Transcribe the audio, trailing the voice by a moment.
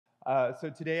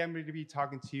So today I'm going to be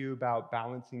talking to you about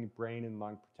balancing brain and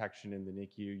lung protection in the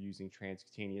NICU using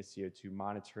transcutaneous CO2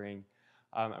 monitoring.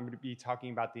 I'm going to be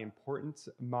talking about the importance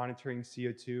of monitoring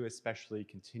CO2, especially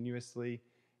continuously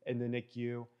in the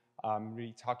NICU. I'm going to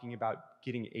be talking about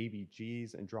getting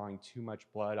ABGs and drawing too much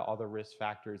blood, all the risk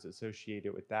factors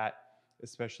associated with that,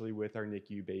 especially with our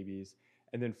NICU babies.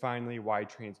 And then finally, why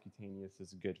transcutaneous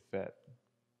is a good fit.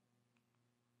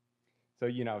 So,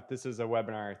 this is a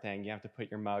webinar thing. You have to put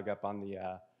your mug up on the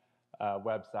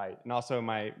website. And also,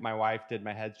 my wife did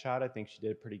my headshot. I think she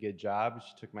did a pretty good job.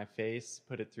 She took my face,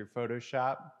 put it through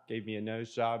Photoshop, gave me a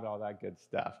nose job, all that good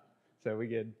stuff. So we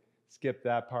could skip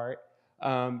that part.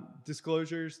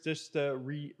 Disclosures, just to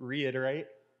reiterate,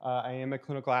 I am a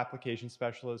clinical application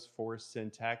specialist for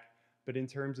Sentec. But in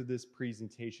terms of this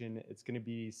presentation, it's going to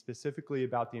be specifically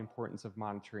about the importance of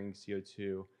monitoring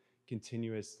CO2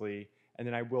 continuously. And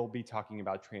then I will be talking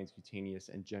about transcutaneous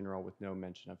in general with no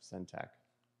mention of Sentec.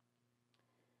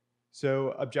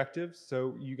 So objectives,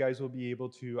 so you guys will be able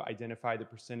to identify the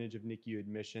percentage of NICU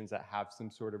admissions that have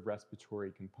some sort of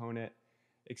respiratory component,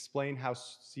 explain how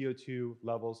CO2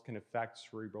 levels can affect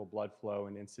cerebral blood flow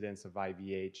and incidence of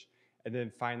IVH, and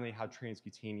then finally how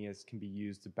transcutaneous can be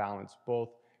used to balance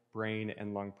both brain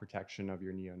and lung protection of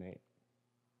your neonate.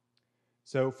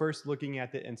 So first, looking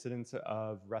at the incidence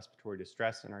of respiratory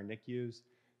distress in our NICUs.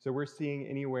 So we're seeing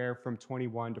anywhere from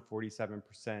 21 to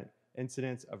 47%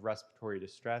 incidence of respiratory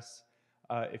distress.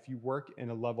 If you work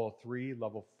in a level 3,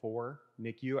 level 4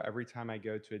 NICU, every time I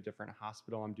go to a different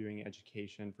hospital, I'm doing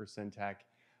education for Sentec,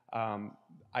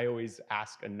 I always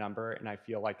ask a number, and I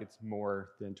feel like it's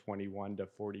more than 21 to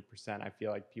 40%. I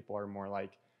feel like people are more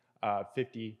like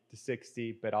 50 to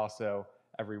 60, but also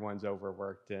everyone's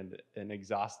overworked and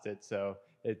exhausted, so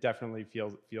it definitely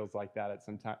feels like that at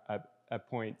some time at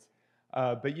points.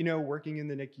 But working in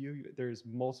the NICU, there's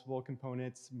multiple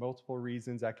components, multiple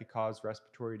reasons that could cause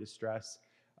respiratory distress.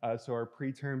 So our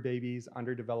preterm babies,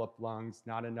 underdeveloped lungs,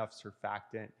 not enough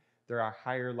surfactant. There are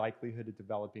higher likelihood of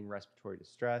developing respiratory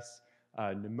distress,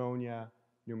 pneumonia,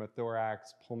 pneumothorax,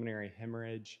 pulmonary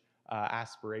hemorrhage,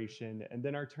 aspiration, and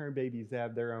then our term babies, they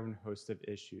have their own host of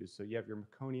issues. So you have your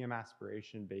meconium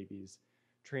aspiration babies,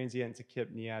 transient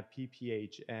tachypnea,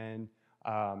 PPHN,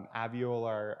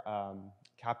 alveolar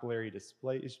capillary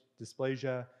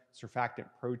dysplasia, surfactant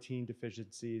protein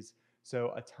deficiencies.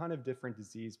 So a ton of different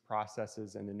disease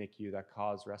processes in the NICU that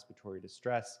cause respiratory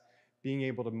distress. Being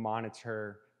able to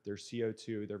monitor their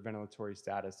CO2, their ventilatory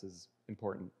status is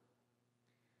important.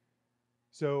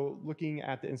 So looking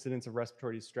at the incidence of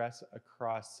respiratory distress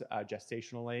across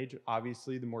gestational age,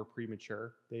 obviously the more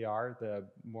premature they are, the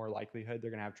more likelihood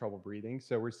they're going to have trouble breathing.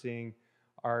 So we're seeing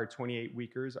our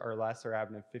 28-weekers or less are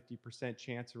having a 50%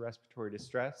 chance of respiratory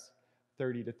distress,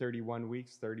 30 to 31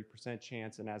 weeks, 30%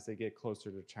 chance, and as they get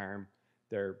closer to term,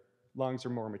 their lungs are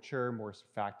more mature, more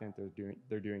surfactant,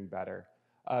 they're doing better.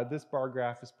 This bar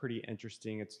graph is pretty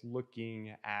interesting. It's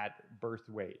looking at birth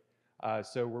weight.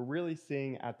 So we're really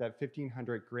seeing at that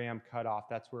 1,500 gram cutoff,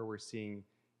 that's where we're seeing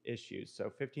issues. So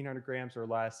 1,500 grams or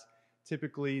less,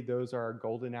 typically those are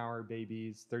golden hour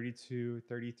babies, 32,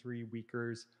 33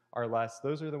 weekers or less.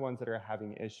 Those are the ones that are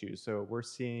having issues. So we're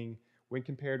seeing, when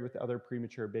compared with other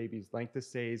premature babies, length of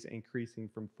stay is increasing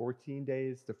from 14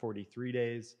 days to 43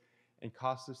 days, and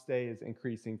cost of stay is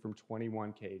increasing from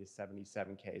 21K to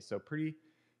 77K. So pretty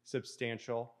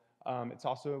substantial. It's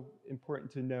also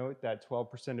important to note that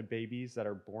 12% of babies that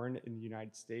are born in the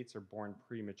United States are born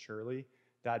prematurely.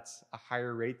 That's a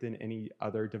higher rate than any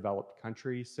other developed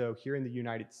country. So here in the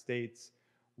United States,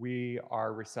 we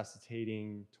are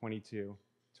resuscitating 22,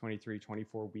 23,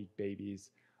 24-week babies.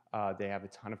 They have a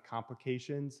ton of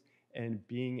complications, and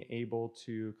being able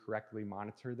to correctly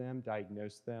monitor them,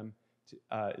 diagnose them,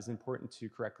 is important to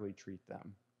correctly treat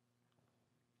them.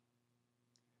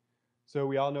 So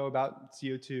we all know about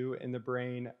CO2 in the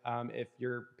brain. If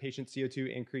your patient's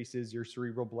CO2 increases, your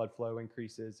cerebral blood flow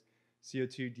increases.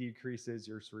 CO2 decreases,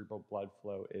 your cerebral blood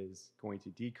flow is going to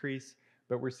decrease.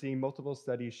 But we're seeing multiple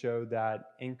studies show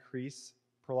that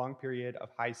prolonged period of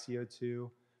high CO2,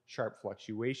 sharp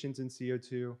fluctuations in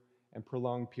CO2, and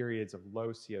prolonged periods of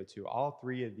low CO2. All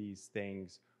three of these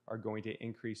things are going to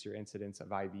increase your incidence of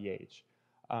IVH.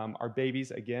 Our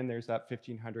babies, again, there's that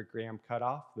 1,500 gram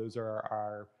cutoff. Those are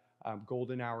our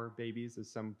golden hour babies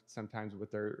is sometimes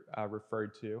what they're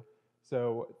referred to.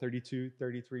 So 32,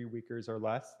 33 weekers or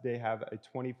less, they have a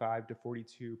 25 to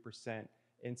 42%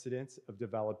 incidence of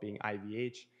developing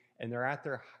IVH, and they're at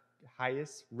their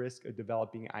highest risk of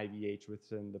developing IVH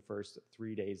within the first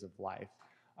 3 days of life.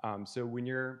 So when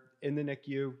you're in the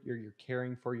NICU, you're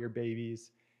caring for your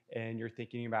babies, and you're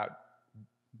thinking about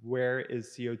where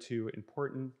is CO2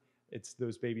 important, It's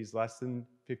those babies less than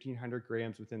 1,500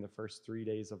 grams within the first 3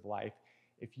 days of life.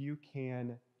 If you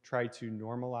can try to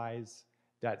normalize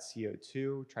that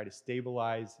CO2, try to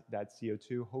stabilize that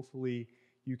CO2, hopefully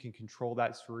you can control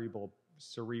that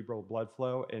cerebral blood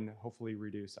flow and hopefully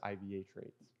reduce IVH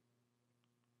rates.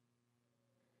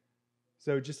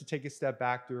 So just to take a step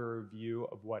back, do a review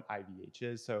of what IVH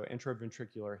is. So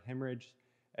intraventricular hemorrhage,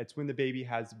 it's when the baby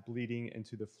has bleeding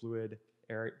into the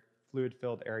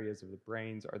fluid-filled areas of the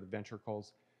brains or the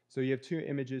ventricles. So you have two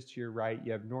images to your right.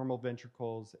 You have normal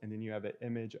ventricles, and then you have an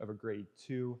image of a grade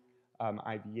 2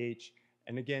 IVH.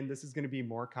 And again, this is going to be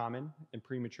more common in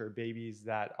premature babies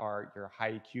that are your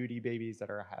high acuity babies that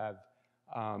have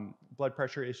blood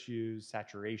pressure issues,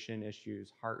 saturation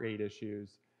issues, heart rate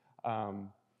issues.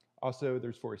 Also,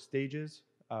 there's 4 stages,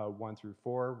 1 through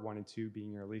 4, 1 and 2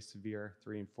 being your least severe,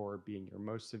 3 and 4 being your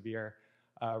most severe.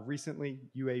 Recently,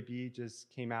 UAB just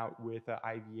came out with an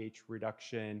IVH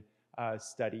reduction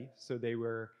study. So they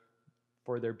were,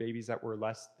 for their babies that were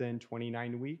less than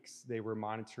 29 weeks, they were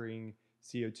monitoring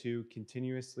CO2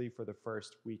 continuously for the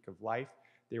first week of life.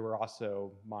 They were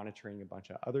also monitoring a bunch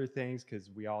of other things because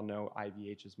we all know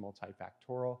IVH is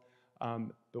multifactorial.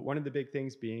 But one of the big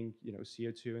things being,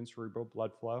 CO2 and cerebral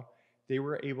blood flow, they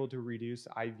were able to reduce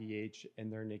IVH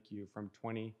in their NICU from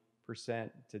 20%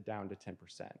 to down to 10%.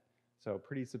 So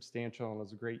pretty substantial, and it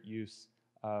was a great use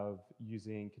of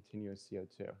using continuous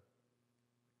CO2.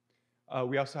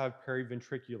 We also have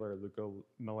periventricular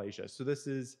leukomalacia. So this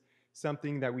is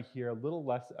something that we hear a little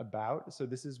less about. So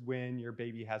this is when your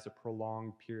baby has a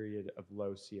prolonged period of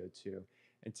low CO2.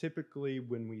 And typically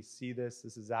when we see this,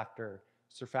 this is after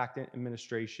surfactant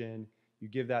administration. You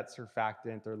give that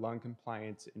surfactant, their lung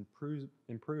compliance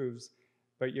improves,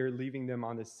 but you're leaving them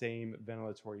on the same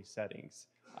ventilatory settings.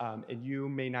 And you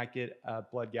may not get a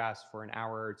blood gas for an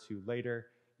hour or two later.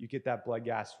 You get that blood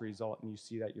gas result and you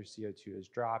see that your CO2 has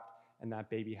dropped and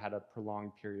that baby had a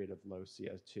prolonged period of low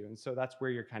CO2. And so that's where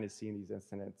you're kind of seeing these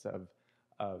incidents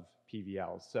of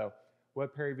PVLs. So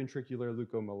what periventricular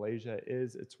leukomalacia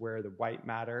is, it's where the white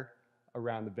matter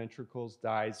around the ventricles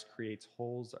dies, creates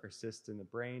holes or cysts in the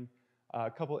brain. A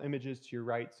couple images to your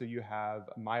right, so you have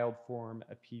a mild form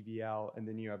of PVL, and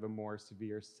then you have a more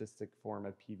severe cystic form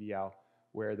of PVL,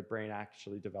 where the brain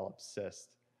actually develops cysts.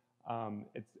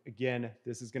 Again,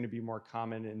 this is going to be more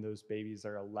common in those babies that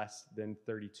are less than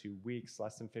 32 weeks,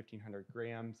 less than 1,500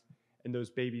 grams, and those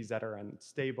babies that are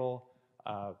unstable,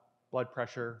 blood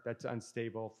pressure that's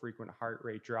unstable, frequent heart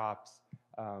rate drops,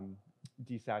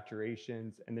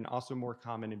 desaturations, and then also more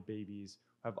common in babies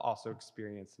who have also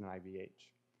experienced an IVH.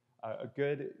 A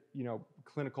good,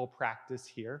 clinical practice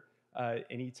here,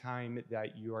 anytime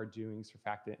that you are doing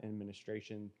surfactant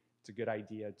administration, it's a good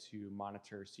idea to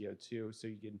monitor CO2 so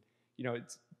you can,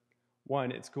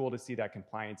 it's cool to see that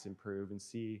compliance improve and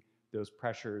see those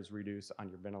pressures reduce on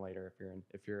your ventilator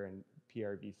if you're in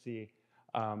PRVC.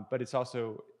 But it's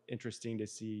also interesting to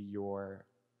see your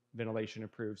ventilation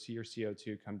improve, see your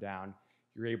CO2 come down.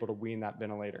 You're able to wean that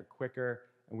ventilator quicker,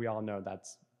 and we all know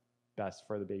that's best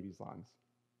for the baby's lungs.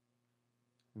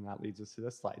 And that leads us to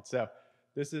this slide. So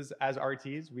this is, as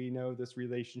RTs, we know this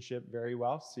relationship very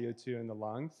well, CO2 in the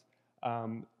lungs.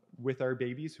 With our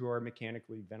babies who are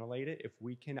mechanically ventilated, if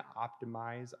we can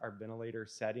optimize our ventilator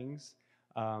settings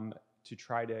to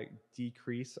try to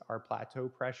decrease our plateau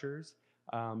pressures,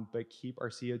 but keep our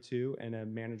CO2 in a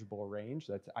manageable range,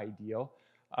 that's ideal.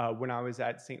 When I was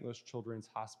at St. Louis Children's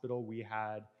Hospital, we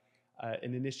had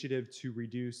an initiative to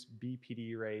reduce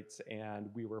BPD rates, and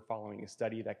we were following a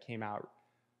study that came out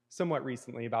somewhat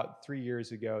recently, about 3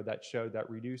 years ago, that showed that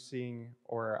reducing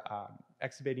or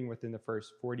extubating within the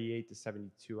first 48 to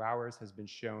 72 hours has been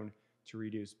shown to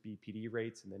reduce BPD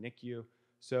rates in the NICU.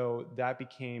 So that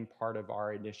became part of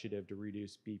our initiative to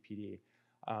reduce BPD.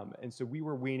 And so we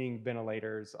were weaning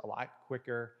ventilators a lot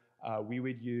quicker. We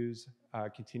would use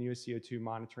continuous CO2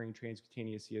 monitoring,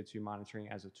 transcutaneous CO2 monitoring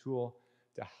as a tool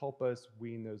to help us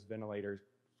wean those ventilators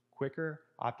quicker,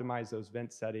 optimize those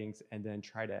vent settings, and then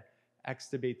try to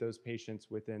extubate those patients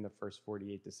within the first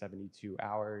 48 to 72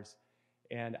 hours.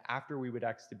 And after we would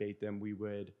extubate them, we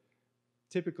would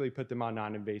typically put them on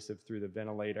non-invasive through the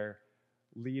ventilator,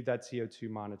 leave that CO2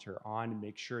 monitor on, and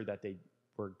make sure that they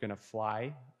were going to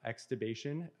fly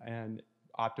extubation and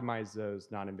optimize those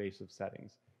non-invasive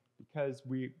settings. Because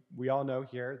we all know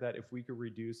here that if we could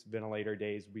reduce ventilator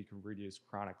days, we could reduce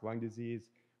chronic lung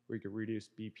disease, we could reduce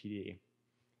BPD.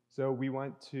 So we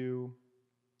want to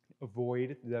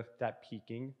avoid that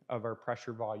peaking of our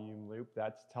pressure volume loop.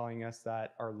 That's telling us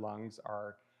that our lungs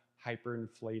are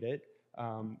hyperinflated.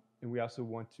 And we also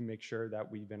want to make sure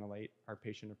that we ventilate our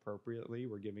patient appropriately.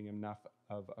 We're giving them enough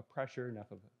of a pressure,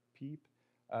 enough of a PEEP,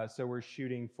 So we're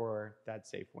shooting for that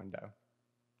safe window.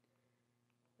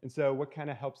 And so what kind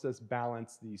of helps us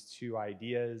balance these two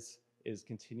ideas is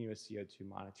continuous CO2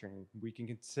 monitoring. We can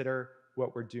consider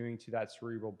what we're doing to that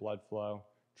cerebral blood flow,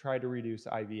 try to reduce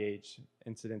IVH,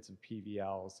 incidence of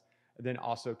PVLs, and then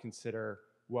also consider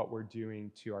what we're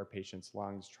doing to our patient's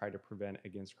lungs, try to prevent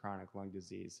against chronic lung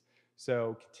disease.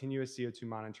 So continuous CO2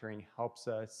 monitoring helps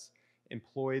us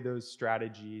employ those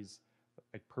strategies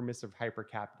like permissive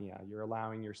hypercapnia. You're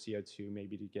allowing your CO2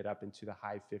 maybe to get up into the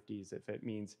high 50s if it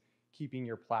means keeping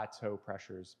your plateau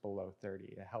pressures below 30.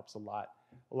 It helps a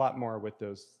lot more with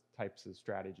those types of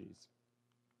strategies.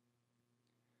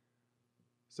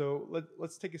 So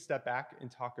let's take a step back and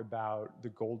talk about the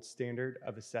gold standard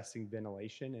of assessing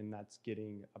ventilation, and that's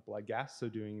getting a blood gas, so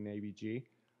doing an ABG.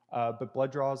 But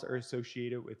blood draws are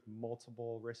associated with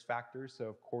multiple risk factors. So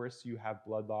of course you have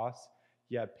blood loss,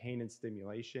 you have pain and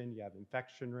stimulation, you have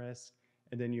infection risk,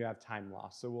 and then you have time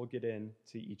loss. So we'll get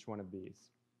into each one of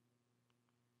these.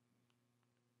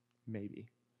 Maybe.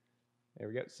 There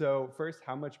we go. So first,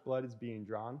 how much blood is being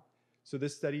drawn? So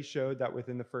this study showed that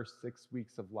within the first 6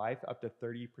 weeks of life, up to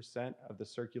 30% of the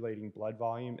circulating blood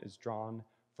volume is drawn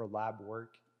for lab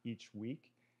work each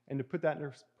week. And to put that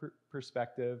in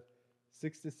perspective,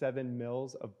 6 to 7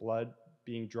 mils of blood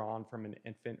being drawn from an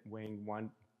infant weighing 1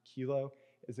 kilo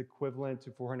is equivalent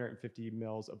to 450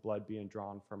 mils of blood being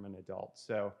drawn from an adult.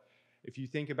 So if you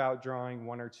think about drawing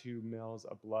 1 or 2 mils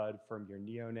of blood from your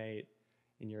neonate,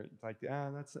 and you're like,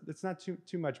 that's not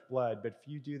too much blood. But if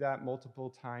you do that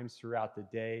multiple times throughout the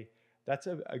day, that's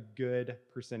a good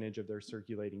percentage of their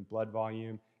circulating blood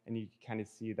volume. And you can kind of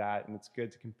see that. And it's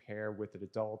good to compare with the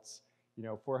adults.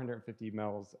 450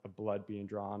 mils of blood being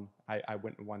drawn. I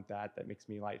wouldn't want that. That makes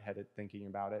me lightheaded thinking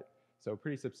about it. So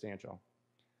pretty substantial.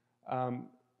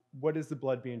 What is the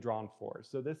blood being drawn for?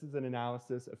 So this is an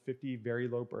analysis of 50 very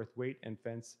low birth weight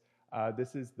infants.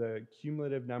 This is the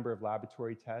cumulative number of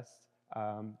laboratory tests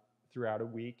throughout a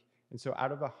week. And so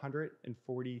out of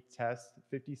 140 tests,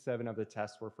 57 of the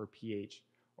tests were for pH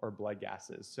or blood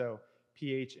gases. So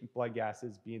pH and blood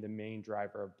gases being the main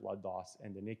driver of blood loss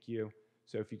in the NICU.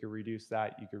 So if you could reduce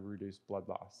that, you could reduce blood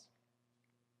loss.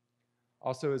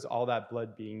 Also, is all that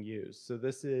blood being used? So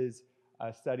this is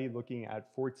a study looking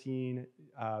at 14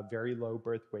 very low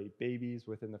birth weight babies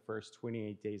within the first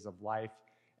 28 days of life.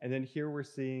 And then here we're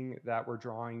seeing that we're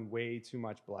drawing way too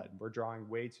much blood. We're drawing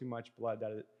way too much blood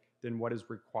than what is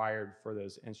required for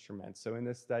those instruments. So in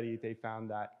this study, they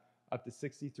found that up to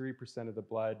 63% of the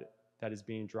blood that is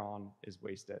being drawn is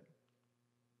wasted.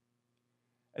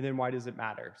 And then why does it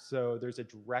matter? So there's a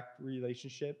direct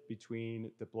relationship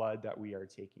between the blood that we are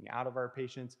taking out of our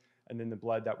patients and then the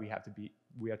blood that we have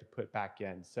to put back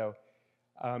in. So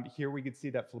here we can see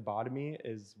that phlebotomy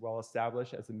is well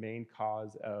established as the main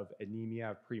cause of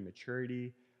anemia of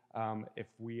prematurity. If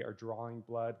we are drawing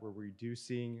blood, we're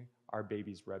reducing our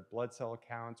baby's red blood cell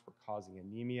counts, we're causing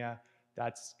anemia.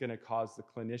 That's going to cause the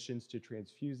clinicians to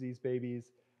transfuse these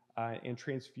babies. And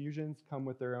transfusions come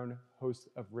with their own host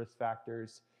of risk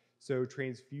factors. So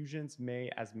transfusions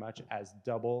may as much as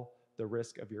double the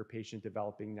risk of your patient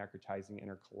developing necrotizing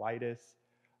enterocolitis.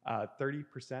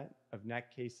 30% of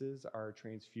NEC cases are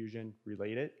transfusion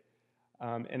related.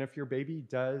 And if your baby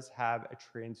does have a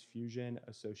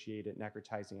transfusion-associated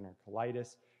necrotizing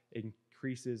enterocolitis, it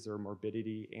increases their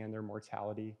morbidity and their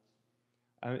mortality.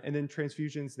 And then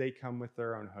transfusions, they come with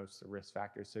their own host of risk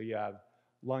factors. So you have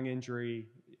lung injury,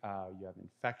 you have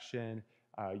infection,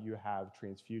 you have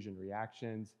transfusion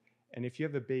reactions. And if you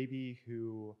have a baby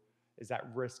who is at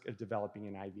risk of developing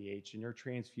an IVH and you're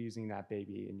transfusing that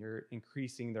baby and you're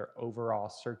increasing their overall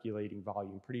circulating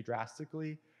volume pretty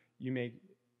drastically, you may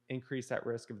increase that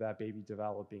risk of that baby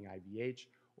developing IVH.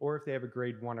 Or if they have a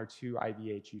grade 1 or 2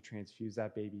 IVH, you transfuse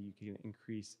that baby, you can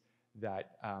increase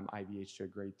that IVH to a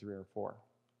grade 3 or 4.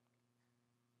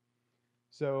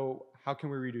 So how can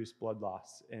we reduce blood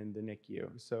loss in the NICU?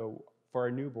 So for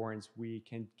our newborns, we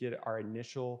can get our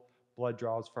initial blood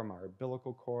draws from our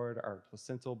umbilical cord, our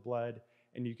placental blood,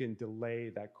 and you can delay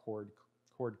that cord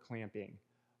clamping.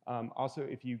 Also,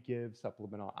 if you give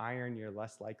supplemental iron, you're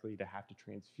less likely to have to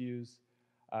transfuse.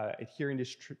 Adhering to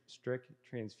strict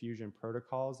transfusion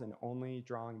protocols and only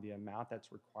drawing the amount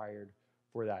that's required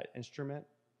for that instrument.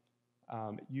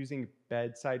 Using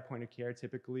bedside point of care,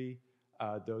 typically,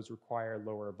 those require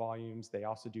lower volumes. They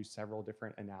also do several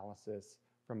different analyses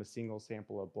from a single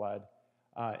sample of blood.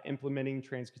 Implementing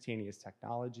transcutaneous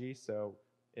technology. So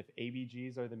if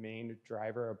ABGs are the main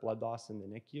driver of blood loss in the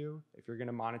NICU, if you're going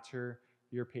to monitor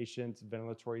your patient's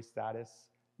ventilatory status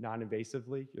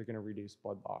non-invasively, you're going to reduce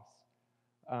blood loss.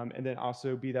 And then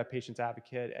also be that patient's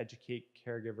advocate, educate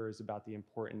caregivers about the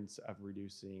importance of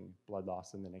reducing blood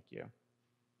loss in the NICU.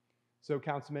 So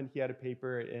Councilman, he had a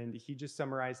paper, and he just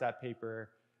summarized that paper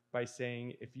by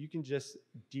saying, if you can just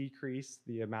decrease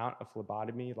the amount of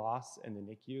phlebotomy loss in the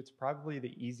NICU, it's probably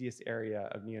the easiest area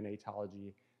of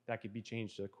neonatology that could be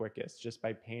changed the quickest, just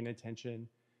by paying attention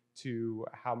to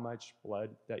how much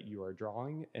blood that you are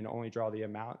drawing and only draw the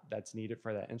amount that's needed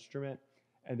for that instrument.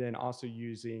 And then also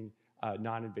using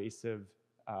non-invasive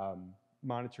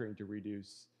monitoring to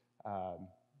reduce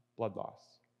blood loss.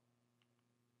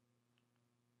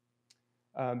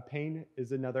 Pain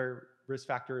is another risk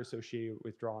factor associated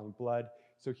with drawing blood.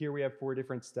 So here we have 4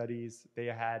 different studies. They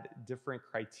had different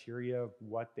criteria of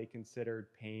what they considered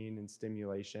pain and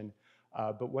stimulation.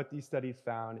 But what these studies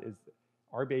found is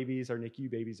our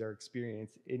NICU babies are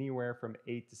experienced anywhere from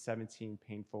 8 to 17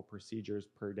 painful procedures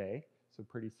per day. So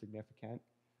pretty significant.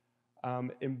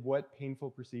 And what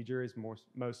painful procedure is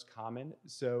most common?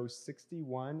 So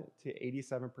 61 to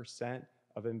 87%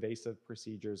 of invasive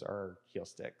procedures are heel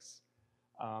sticks.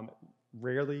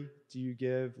 Rarely do you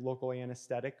give local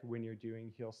anesthetic when you're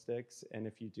doing heel sticks, and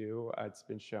if you do, it's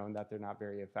been shown that they're not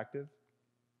very effective.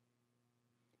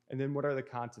 And then what are the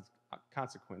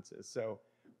consequences? So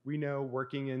we know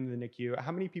working in the NICU,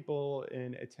 how many people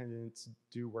in attendance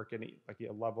do work in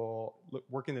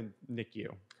work in the NICU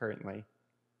currently?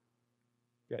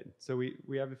 Good. So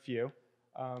we have a few.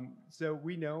 So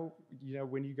we know,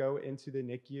 when you go into the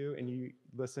NICU and you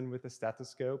listen with a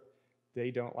stethoscope, they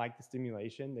don't like the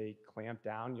stimulation. They clamp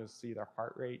down. You'll see their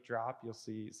heart rate drop. You'll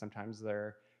see sometimes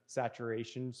their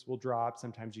saturations will drop.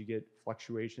 Sometimes you get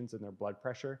fluctuations in their blood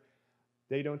pressure.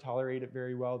 They don't tolerate it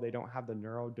very well. They don't have the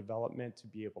neurodevelopment to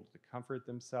be able to comfort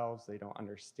themselves. They don't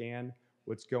understand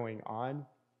what's going on.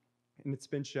 And it's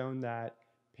been shown that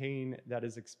pain that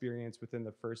is experienced within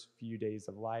the first few days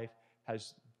of life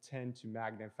tend to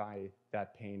magnify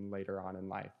that pain later on in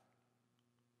life.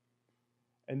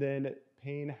 And then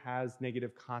pain has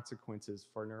negative consequences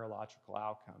for neurological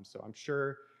outcomes. So I'm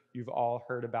sure you've all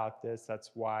heard about this.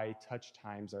 That's why touch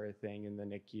times are a thing in the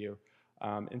NICU.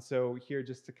 And so here,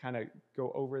 just to kind of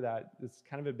go over that, it's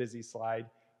kind of a busy slide,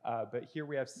 but here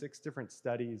we have 6 different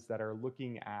studies that are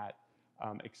looking at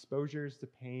exposures to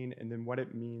pain and then what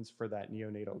it means for that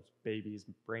neonatal baby's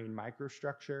brain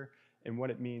microstructure and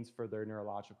what it means for their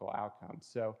neurological outcomes.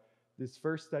 So this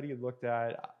first study looked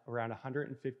at around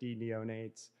 150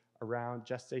 neonates around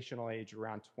gestational age,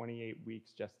 around 28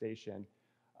 weeks gestation,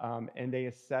 and they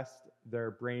assessed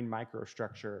their brain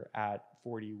microstructure at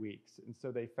 40 weeks. And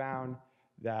so they found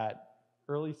that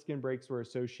early skin breaks were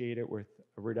associated with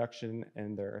a reduction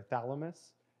in their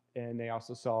thalamus, and they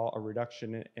also saw a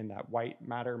reduction in that white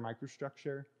matter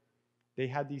microstructure. They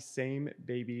had these same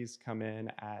babies come in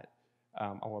at,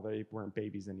 well, they weren't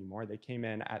babies anymore. They came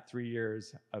in at 3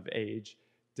 years of age,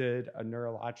 did a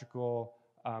neurological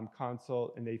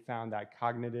consult, and they found that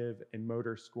cognitive and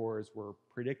motor scores were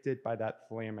predicted by that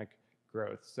thalamic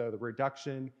growth. So the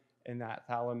reduction in that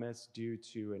thalamus due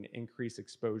to an increased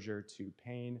exposure to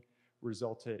pain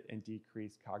resulted in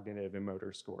decreased cognitive and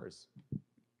motor scores.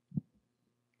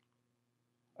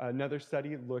 Another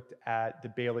study looked at the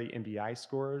Bailey MBI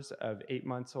scores of 8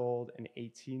 months old and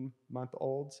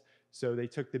 18-month-olds. So they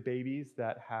took the babies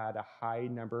that had a high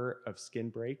number of skin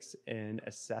breaks and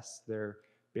assessed their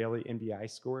Bailey MBI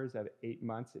scores at 8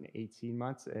 months and 18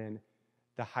 months. And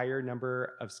the higher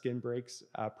number of skin breaks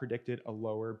predicted a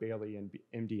lower Bailey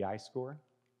MDI score.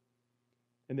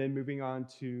 And then moving on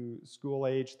to school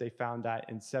age, they found that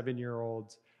in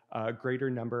 7-year-olds, a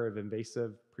greater number of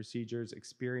invasive procedures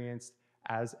experienced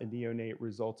as a neonate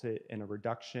resulted in a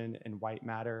reduction in white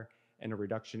matter and a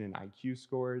reduction in IQ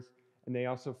scores. And they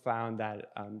also found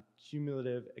that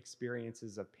cumulative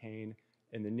experiences of pain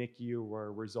in the NICU were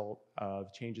a result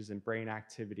of changes in brain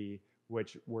activity,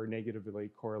 which were negatively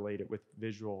correlated with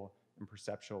visual and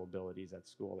perceptual abilities at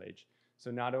school age.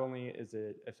 So not only is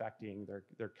it affecting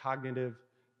their cognitive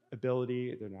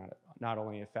ability, they're not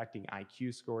only affecting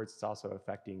IQ scores, it's also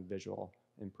affecting visual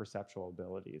and perceptual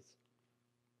abilities.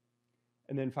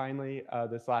 And then finally,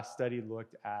 this last study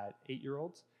looked at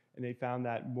 8-year-olds, and they found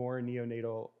that more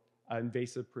neonatal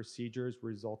invasive procedures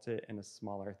resulted in a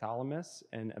smaller thalamus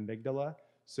and amygdala.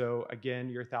 So again,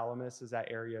 your thalamus is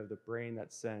that area of the brain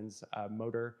that sends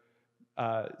motor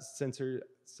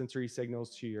sensory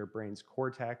signals to your brain's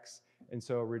cortex. And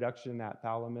so a reduction in that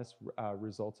thalamus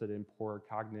resulted in poor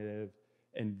cognitive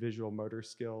and visual motor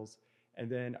skills. And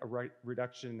then a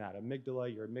reduction in that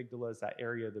amygdala. Your amygdala is that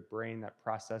area of the brain that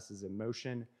processes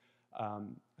emotion. A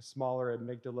smaller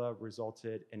amygdala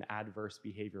resulted in adverse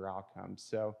behavior outcomes.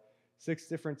 So 6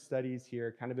 different studies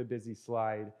here, kind of a busy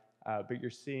slide, but you're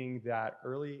seeing that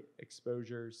early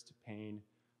exposures to pain,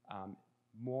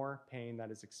 more pain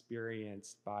that is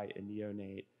experienced by a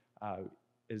neonate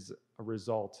is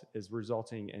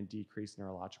resulting in decreased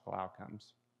neurological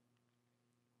outcomes.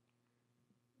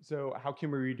 So how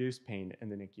can we reduce pain in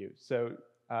the NICU? So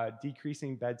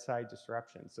decreasing bedside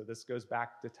disruption. So this goes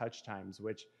back to touch times,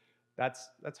 which that's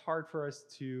hard for us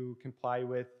to comply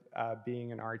with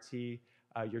being an RT.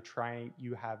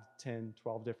 You have 10,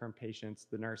 12 different patients.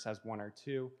 The nurse has one or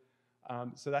two.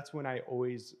 So that's when I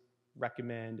always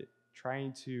recommend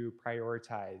trying to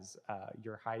prioritize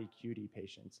your high acuity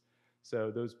patients.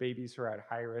 So those babies who are at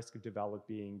high risk of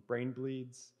developing brain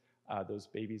bleeds, those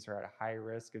babies are at a high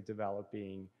risk of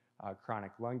developing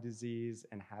chronic lung disease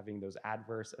and having those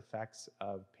adverse effects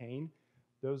of pain.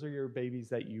 Those are your babies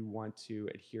that you want to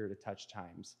adhere to touch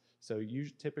times. So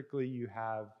typically you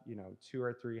have 2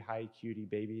 or 3 high acuity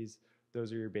babies.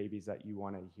 Those are your babies that you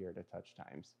want to adhere to touch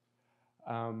times.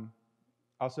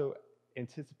 Also,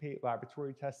 anticipate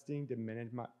laboratory testing to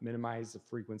minimize the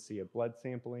frequency of blood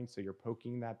sampling, so you're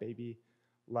poking that baby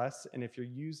less. And if you're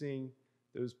using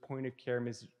those point of care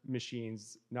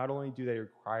machines, not only do they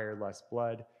require less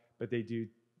blood, but they do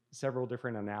several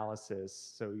different analyses.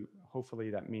 So hopefully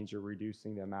that means you're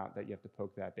reducing the amount that you have to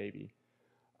poke that baby.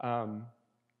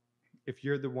 If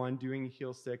you're the one doing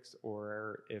heel sticks,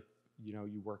 or if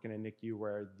you work in a NICU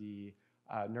where the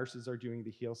nurses are doing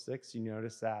the heel sticks, you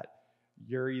notice that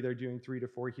you're either doing 3 to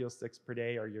 4 heel sticks per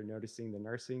day, or you're noticing the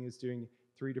nursing is doing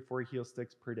 3 to 4 heel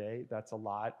sticks per day. That's a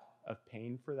lot of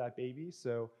pain for that baby.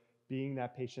 So being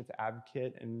that patient's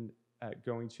advocate and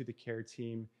going to the care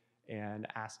team and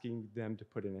asking them to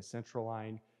put in a central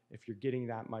line. If you're getting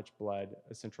that much blood,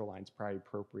 a central line is probably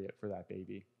appropriate for that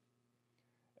baby.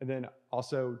 And then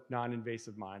also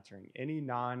non-invasive monitoring. Any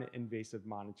non-invasive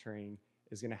monitoring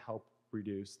is going to help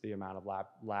reduce the amount of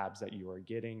labs that you are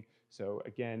getting. So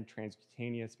again,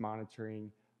 transcutaneous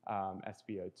monitoring,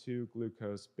 SpO2,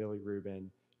 glucose, bilirubin,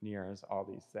 NIRS, all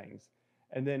these things.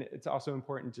 And then it's also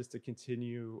important just to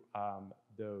continue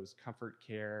those comfort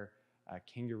care,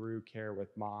 kangaroo care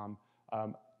with mom,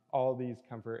 all these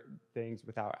comfort things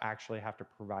without actually have to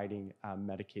providing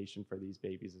medication for these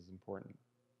babies is important.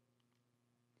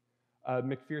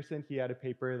 McPherson, he had a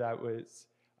paper that was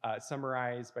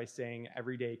summarized by saying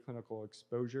everyday clinical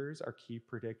exposures are key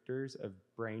predictors of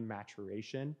brain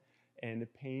maturation, and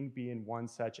pain being one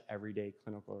such everyday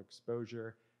clinical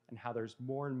exposure, and how there's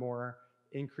more and more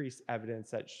increased evidence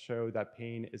that show that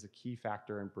pain is a key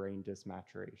factor in brain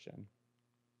dysmaturation.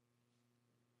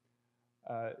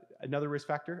 Another risk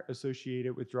factor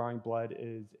associated with drawing blood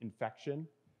is infection.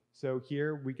 So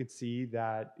here we can see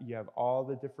that you have all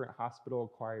the different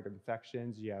hospital-acquired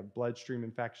infections. You have bloodstream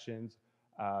infections,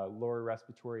 lower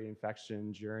respiratory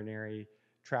infections, urinary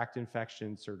tract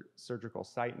infections, surgical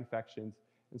site infections.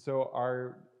 And so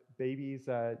our babies,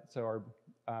 our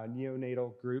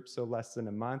neonatal group, so less than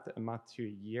a month to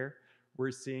a year,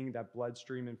 we're seeing that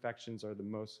bloodstream infections are the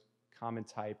most common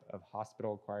type of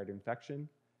hospital-acquired infection.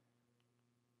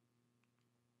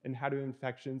 And how do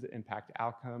infections impact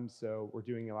outcomes? So we're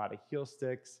doing a lot of heel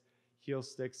sticks. Heel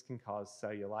sticks can cause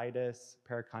cellulitis,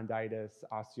 pericarditis,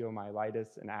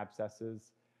 osteomyelitis, and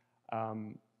abscesses.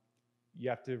 You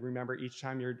have to remember each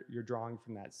time you're drawing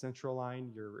from that central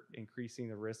line, you're increasing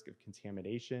the risk of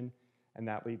contamination, and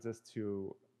that leads us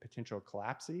to potential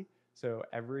collapse. So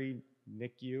every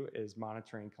NICU is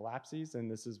monitoring collapses, and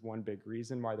this is one big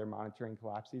reason why they're monitoring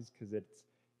collapses, because it's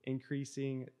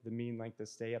increasing the mean length of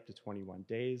stay up to 21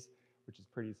 days, which is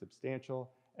pretty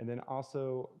substantial. And then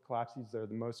also collapses are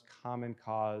the most common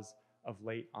cause of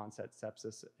late onset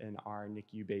sepsis in our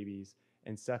NICU babies.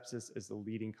 And sepsis is the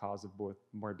leading cause of both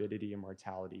morbidity and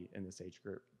mortality in this age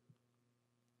group.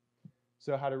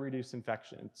 So how to reduce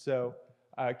infection? So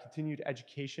continued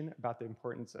education about the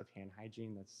importance of hand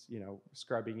hygiene. That's,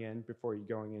 scrubbing in before you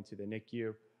going into the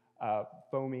NICU.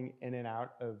 Foaming in and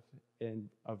out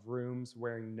of rooms,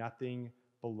 wearing nothing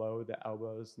below the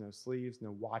elbows, no sleeves,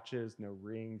 no watches, no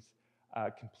rings,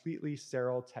 completely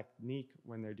sterile technique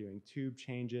when they're doing tube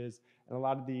changes. And a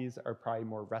lot of these are probably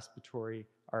more respiratory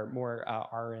or more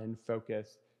RN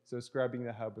focused. So scrubbing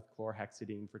the hub with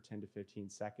chlorhexidine for 10 to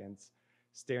 15 seconds,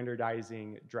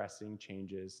 standardizing dressing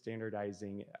changes,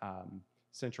 standardizing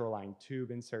central line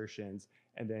tube insertions,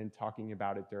 and then talking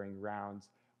about it during rounds.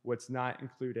 What's not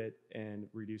included in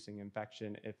reducing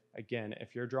infection,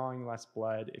 if you're drawing less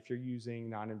blood, if you're using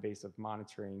non-invasive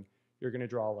monitoring, you're going to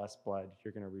draw less blood,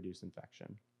 you're going to reduce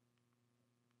infection.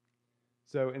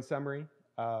 So in summary,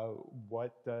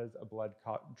 what does a blood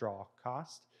draw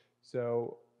cost?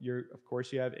 So of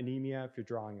course you have anemia if you're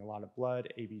drawing a lot of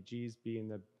blood, ABGs being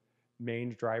the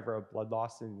main driver of blood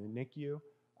loss in the NICU.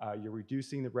 You're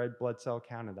reducing the red blood cell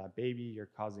count of that baby. You're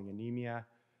causing anemia.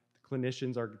 The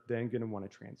clinicians are then going to want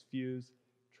to transfuse.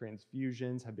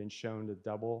 Transfusions have been shown to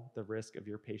double the risk of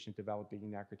your patient developing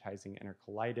necrotizing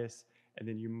enterocolitis, and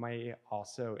then you may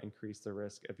also increase the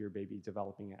risk of your baby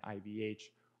developing an IVH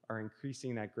or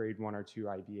increasing that grade 1 or 2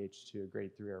 IVH to a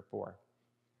grade 3 or 4.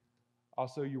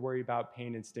 Also, you worry about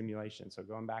pain and stimulation. So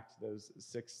going back to those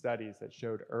 6 studies that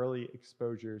showed early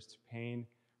exposures to pain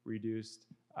reduced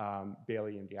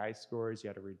Bayley MDI scores, you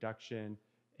had a reduction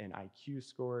in IQ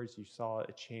scores, you saw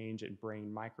a change in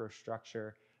brain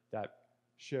microstructure that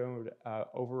showed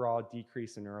overall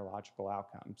decrease in neurological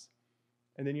outcomes.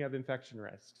 And then you have infection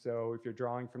risk. So if you're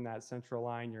drawing from that central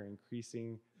line, you're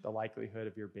increasing the likelihood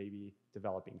of your baby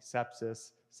developing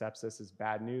sepsis. Sepsis is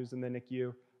bad news in the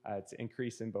NICU. It's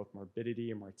increase in both morbidity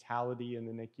and mortality in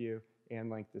the NICU and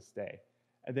length of stay.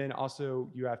 And then also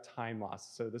you have time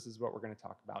loss. So this is what we're going to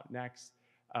talk about next.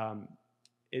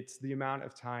 It's the amount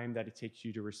of time that it takes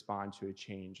you to respond to a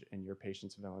change in your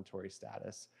patient's ventilatory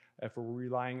status. If we're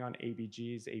relying on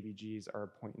ABGs, ABGs are a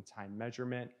point-in-time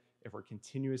measurement. If we're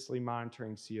continuously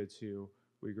monitoring CO2,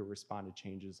 we can respond to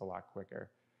changes a lot quicker.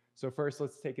 So first,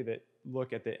 let's take a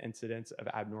look at the incidence of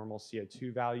abnormal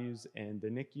CO2 values in the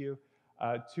NICU.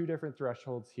 2 different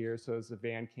thresholds here. So it's a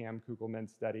Van Kam-Kugelman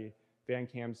study. Van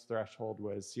Kam's threshold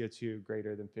was CO2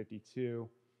 greater than 52.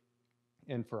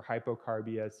 And for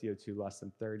hypocarbia, CO2 less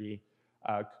than 30.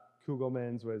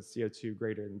 Kugelman's was CO2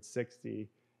 greater than 60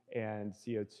 and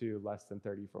CO2 less than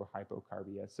 30 for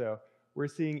hypocarbia. So we're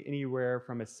seeing anywhere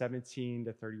from a 17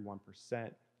 to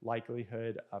 31%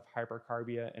 likelihood of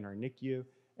hypercarbia in our NICU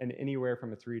and anywhere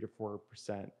from a 3 to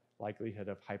 4% likelihood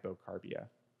of hypocarbia.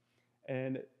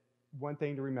 And one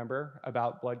thing to remember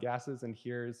about blood gases, and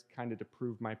here's kind of to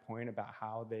prove my point about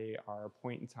how they are a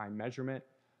point-in-time measurement.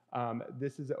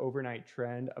 This is an overnight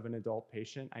trend of an adult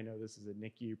patient. I know this is a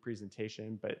NICU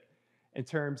presentation, but in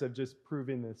terms of just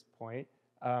proving this point,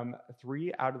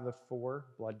 3 out of the 4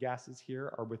 blood gases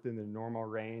here are within the normal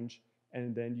range.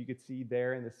 And then you could see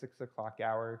there in the 6 o'clock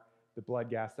hour, the blood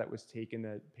gas that was taken,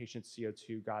 the patient's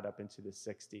CO2 got up into the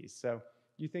 60s. So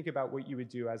you think about what you would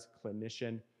do as a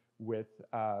clinician with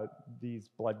these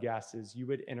blood gases. You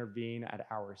would intervene at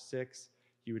hour 6.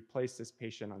 You would place this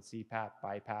patient on CPAP,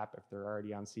 BiPAP. If they're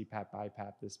already on CPAP,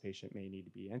 BiPAP, this patient may need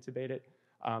to be intubated.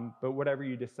 But whatever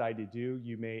you decide to do,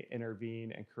 you may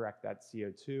intervene and correct that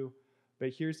CO2. But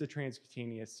here's the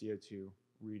transcutaneous CO2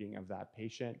 reading of that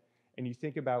patient. And you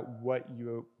think about what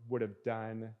you would have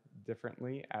done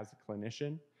differently as a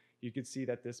clinician. You could see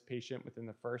that this patient within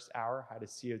the first hour had a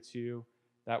CO2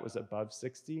 that was above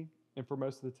 60. And for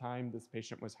most of the time, this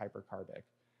patient was hypercarbic.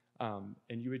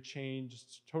 And you would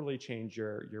totally change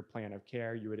your plan of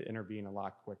care. You would intervene a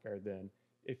lot quicker than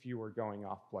if you were going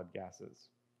off blood gases.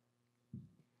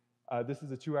 This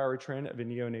is a 2-hour trend of a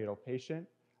neonatal patient.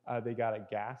 They got a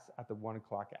gas at the 1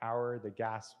 o'clock hour. The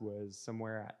gas was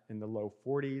somewhere in the low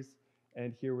 40s.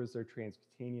 And here was their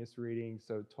transcutaneous reading.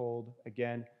 So told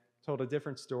a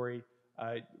different story.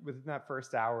 Within that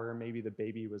first hour, maybe the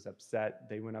baby was upset.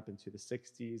 They went up into the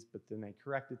 60s, but then they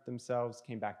corrected themselves,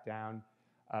 came back down.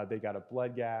 They got a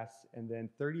blood gas. And then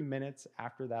 30 minutes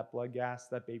after that blood gas,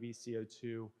 that baby's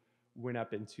CO2 went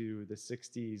up into the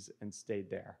 60s and stayed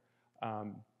there.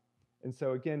 And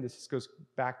so again, this just goes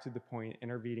back to the point,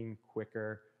 intervening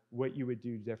quicker, what you would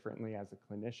do differently as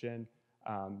a clinician.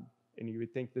 And you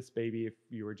would think this baby, if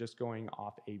you were just going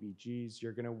off ABGs,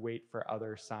 you're gonna wait for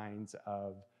other signs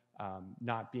of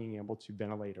not being able to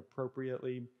ventilate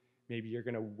appropriately. Maybe you're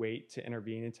gonna wait to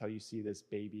intervene until you see this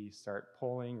baby start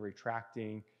pulling,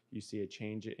 retracting, you see a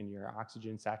change in your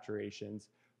oxygen saturations.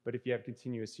 But if you have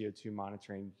continuous CO2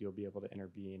 monitoring, you'll be able to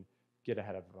intervene, get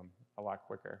ahead of them a lot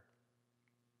quicker.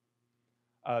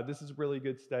 This is a really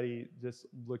good study just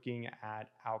looking at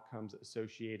outcomes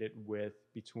associated with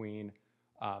between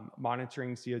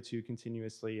monitoring CO2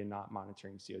 continuously and not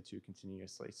monitoring CO2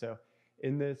 continuously. So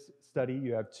in this study,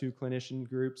 you have 2 clinician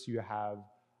groups. You have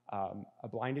a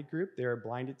blinded group. They're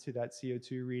blinded to that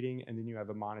CO2 reading, and then you have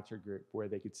a monitor group where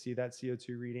they could see that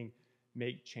CO2 reading,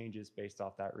 make changes based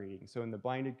off that reading. So in the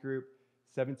blinded group,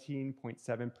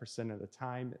 17.7% of the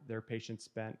time, their patients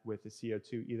spent with the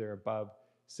CO2 either above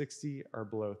 60 or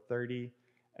below 30.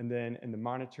 And then in the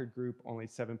monitored group, only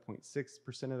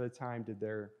 7.6% of the time did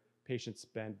their patients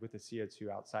spend with the CO2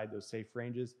 outside those safe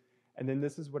ranges. And then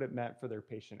this is what it meant for their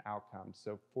patient outcomes.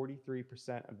 So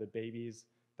 43% of the babies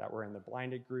that were in the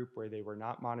blinded group where they were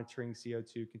not monitoring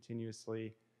CO2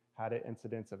 continuously had an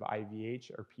incidence of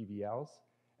IVH or PVLs.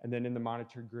 And then in the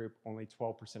monitored group, only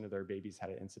 12% of their babies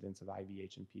had an incidence of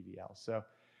IVH and PVL. So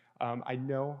I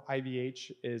know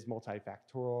IVH is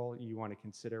multifactorial. You want to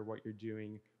consider what you're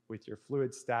doing with your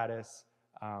fluid status,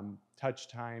 touch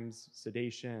times,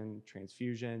 sedation,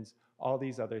 transfusions, all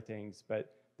these other things.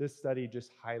 But this study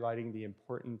just highlighting the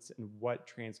importance and what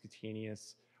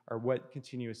transcutaneous or what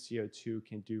continuous CO2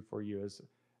 can do for you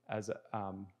as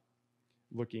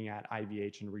looking at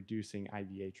IVH and reducing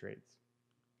IVH rates.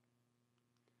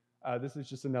 This is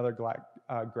just another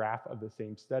graph of the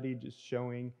same study, just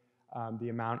showing the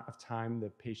amount of time the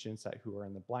patients who are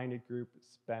in the blinded group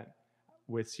spent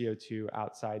with CO2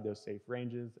 outside those safe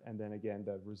ranges, and then again,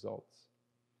 the results.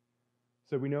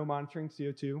 So we know monitoring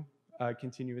CO2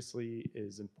 continuously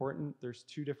is important. There's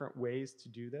two different ways to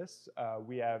do this.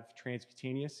 We have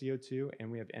transcutaneous CO2 and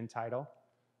we have end-tidal.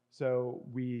 So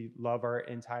we love our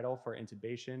end-tidal for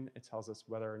intubation. It tells us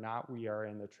whether or not we are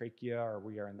in the trachea or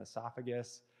we are in the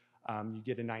esophagus. You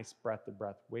get a nice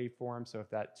breath-to-breath waveform. So if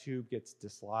that tube gets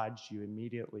dislodged, you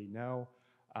immediately know.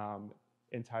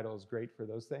 End-tidal is great for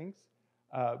those things.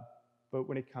 But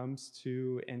when it comes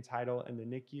to end-tidal in the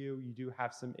NICU, you do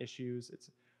have some issues.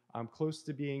 It's close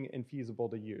to being infeasible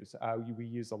to use. We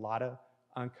use a lot of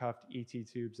uncuffed ET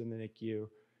tubes in the NICU.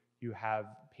 You have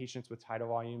patients with tidal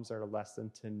volumes that are less than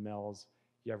 10 mils.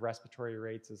 You have respiratory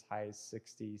rates as high as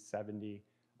 60, 70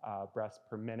 breaths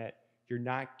per minute. You're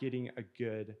not getting a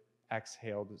good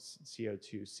exhaled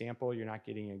CO2 sample. You're not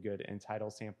getting a good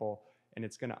end-tidal sample, and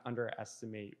it's going to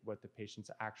underestimate what the patient's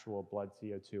actual blood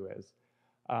CO2 is.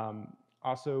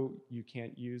 Also, you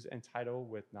can't use end-tidal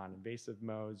with non-invasive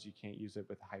modes. You can't use it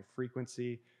with high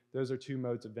frequency. Those are two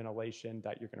modes of ventilation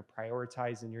that you're going to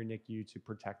prioritize in your NICU to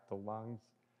protect the lungs.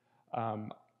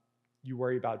 You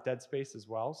worry about dead space as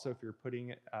well. So if you're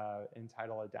putting an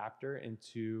end-tidal adapter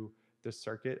into the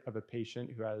circuit of a patient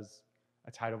who has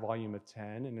a tidal volume of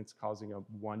 10 and it's causing a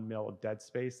 1 mil of dead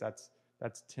space, that's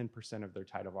 10% of their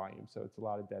tidal volume. So it's a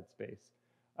lot of dead space.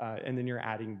 And then you're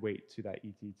adding weight to that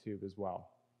ET tube as well.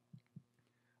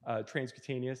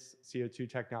 Transcutaneous CO2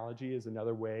 technology is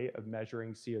another way of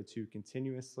measuring CO2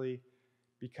 continuously.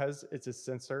 Because it's a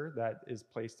sensor that is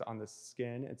placed on the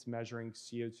skin, it's measuring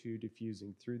CO2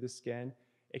 diffusing through the skin.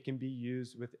 It can be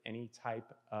used with any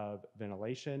type of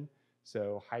ventilation.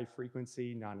 So high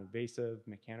frequency, non-invasive,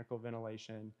 mechanical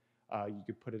ventilation. You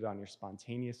could put it on your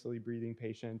spontaneously breathing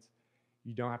patients.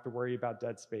 You don't have to worry about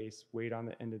dead space, weight on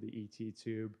the end of the ET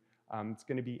tube. It's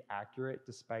going to be accurate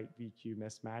despite VQ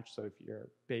mismatch. So if your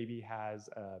baby has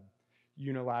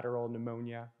unilateral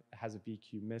pneumonia, has a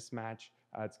VQ mismatch,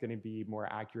 it's going to be more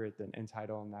accurate than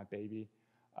end-tidal in that baby.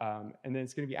 And then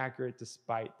it's going to be accurate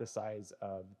despite the size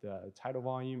of the tidal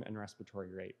volume and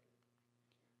respiratory rate.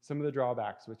 Some of the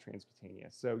drawbacks with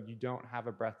transcutaneous. So you don't have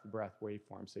a breath-to-breath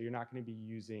waveform. So you're not going to be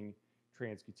using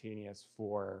transcutaneous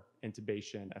for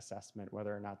intubation assessment,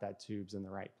 whether or not that tube's in the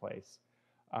right place.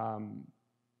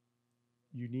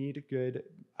 You need good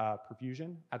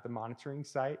perfusion at the monitoring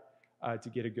site to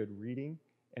get a good reading,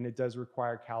 and it does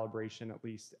require calibration at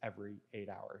least every 8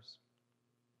 hours.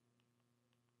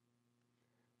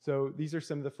 So these are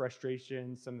some of the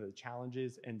frustrations, some of the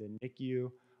challenges in the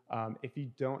NICU. If you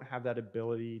don't have that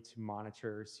ability to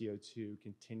monitor CO2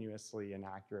 continuously and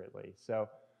accurately. So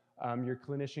your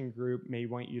clinician group may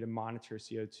want you to monitor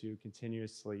CO2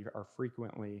 continuously or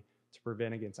frequently to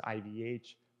prevent against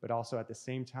IVH, but also at the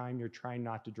same time, you're trying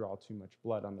not to draw too much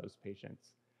blood on those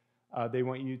patients. They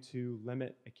want you to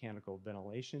limit mechanical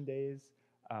ventilation days,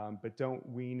 but don't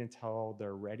wean until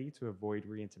they're ready to avoid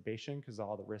reintubation because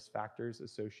all the risk factors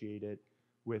associated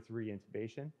with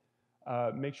reintubation.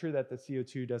 Make sure that the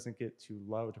CO2 doesn't get too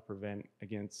low to prevent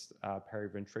against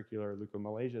periventricular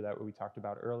leukomalacia that we talked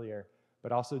about earlier,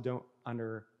 but also don't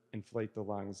underinflate the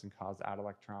lungs and cause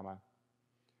atelectasis trauma.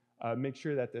 Make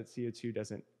sure that the CO2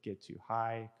 doesn't get too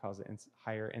high, cause a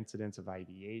higher incidence of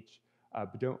IVH,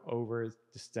 but don't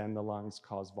over-distend the lungs,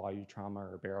 cause volume trauma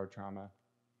or barotrauma.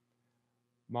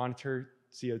 Monitor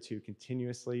CO2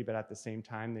 continuously, but at the same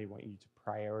time, they want you to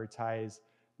prioritize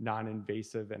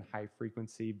non-invasive and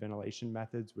high-frequency ventilation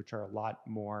methods, which are a lot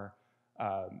more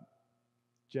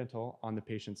gentle on the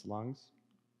patient's lungs.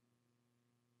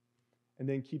 And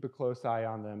then keep a close eye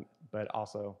on them, but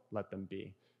also let them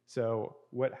be. So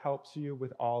what helps you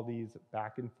with all these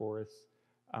back and forths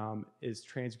is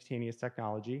transcutaneous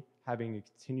technology, having a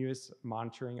continuous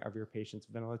monitoring of your patient's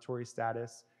ventilatory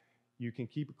status. You can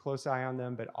keep a close eye on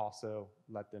them, but also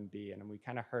let them be. And we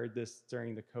kind of heard this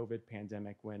during the COVID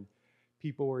pandemic when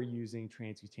people were using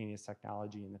transcutaneous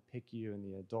technology in the PICU and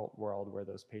the adult world where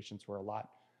those patients were a lot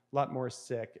more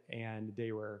sick and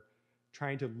they were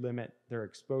trying to limit their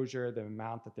exposure, the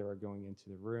amount that they were going into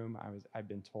the room. I've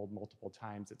been told multiple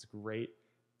times it's great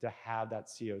to have that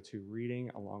CO2 reading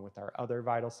along with our other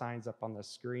vital signs up on the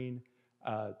screen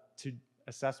to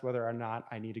assess whether or not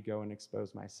I need to go and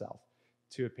expose myself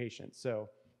to a patient. So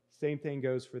same thing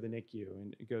goes for the NICU,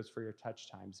 and it goes for your touch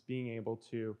times, being able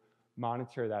to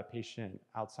monitor that patient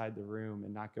outside the room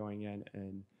and not going in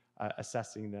and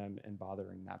assessing them and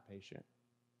bothering that patient.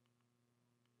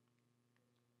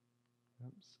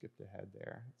 Skipped ahead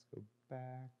there. Let's go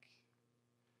back.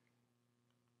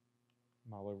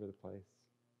 I'm all over the place.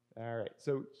 All right,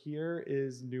 so here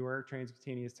is newer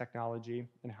transcutaneous technology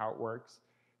and how it works.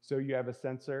 So you have a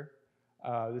sensor.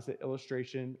 This is an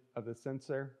illustration of the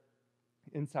sensor.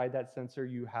 Inside that sensor,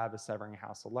 you have a severing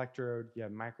house electrode, you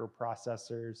have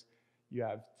microprocessors, you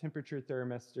have temperature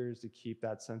thermistors to keep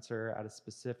that sensor at a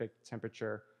specific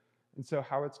temperature. And so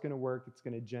how it's going to work, it's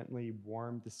going to gently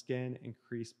warm the skin,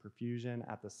 increase perfusion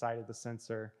at the site of the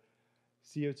sensor.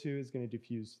 CO2 is going to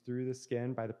diffuse through the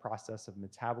skin by the process of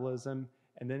metabolism,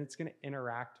 and then it's going to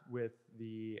interact with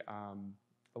the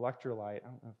electrolyte. I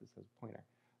don't know if this has a pointer.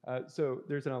 So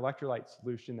there's an electrolyte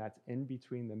solution that's in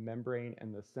between the membrane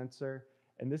and the sensor,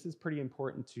 and this is pretty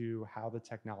important to how the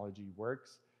technology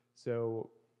works. So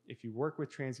if you work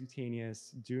with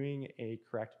transcutaneous, doing a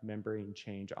correct membrane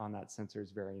change on that sensor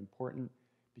is very important,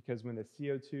 because when the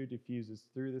CO2 diffuses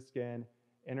through the skin,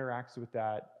 interacts with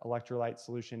that electrolyte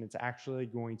solution, it's actually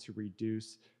going to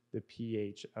reduce the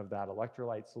pH of that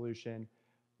electrolyte solution.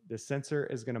 The sensor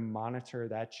is going to monitor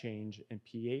that change in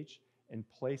pH and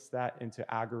place that into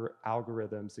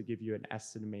algorithms to give you an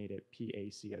estimated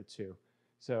PaCO2.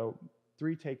 So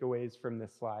 3 takeaways from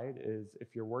this slide is,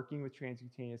 if you're working with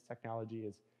transcutaneous technology,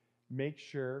 is make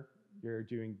sure you're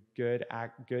doing good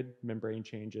membrane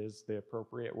changes the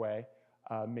appropriate way.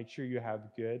 Make sure you have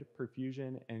good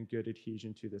perfusion and good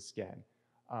adhesion to the skin.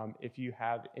 If you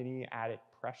have any added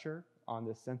pressure on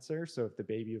the sensor, so if the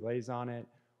baby lays on it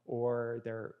or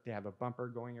they have a bumper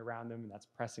going around them and that's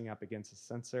pressing up against the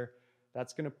sensor,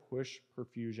 that's going to push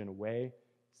perfusion away.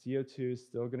 CO2 is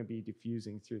still going to be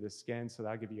diffusing through the skin, so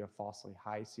that'll give you a falsely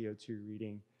high CO2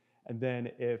 reading. And then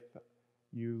if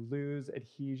you lose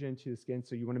adhesion to the skin,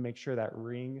 so you want to make sure that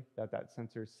ring that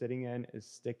sensor is sitting in is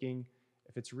sticking.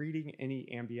 If it's reading any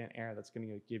ambient air, that's going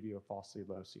to give you a falsely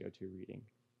low CO2 reading.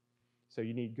 So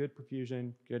you need good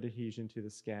perfusion, good adhesion to the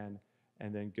skin,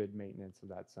 and then good maintenance of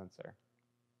that sensor.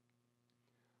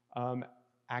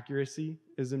 Accuracy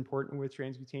is important with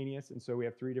transcutaneous, and so we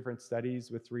have 3 different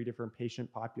studies with 3 different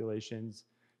patient populations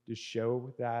to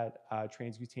show that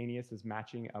transcutaneous is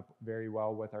matching up very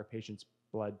well with our patient's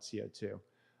blood CO2.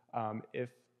 If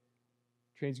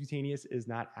transcutaneous is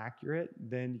not accurate,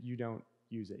 then you don't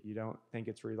use it. You don't think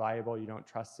it's reliable, you don't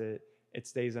trust it, it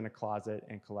stays in a closet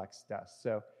and collects dust.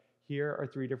 So here are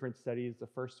 3 different studies. The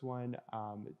first one,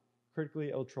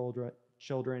 critically ill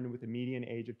children with a median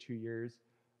age of 2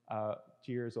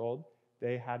 years old.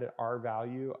 They had an R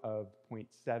value of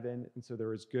 0.7, and so there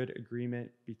was good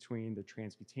agreement between the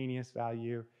transcutaneous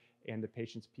value and the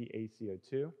patient's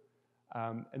PaCO2.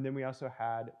 And then we also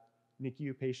had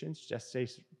NICU patients,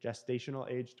 gestational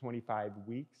age 25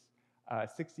 weeks.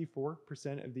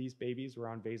 64% of these babies were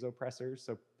on vasopressors,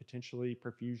 so potentially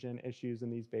perfusion issues in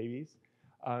these babies,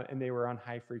 and they were on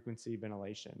high frequency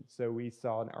ventilation. So we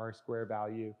saw an R square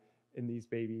value in these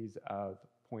babies of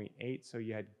 0.8, so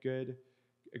you had good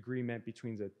agreement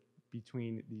between the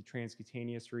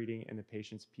transcutaneous reading and the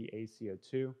patient's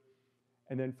PaCO2.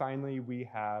 And then finally, we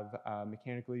have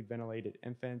mechanically ventilated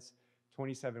infants,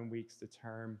 27 weeks to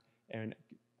term, and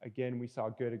again, we saw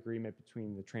good agreement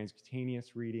between the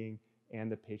transcutaneous reading and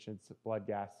the patient's blood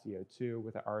gas CO2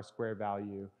 with an R square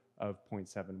value of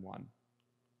 0.71.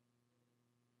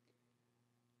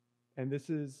 And this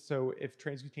is, so if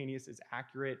transcutaneous is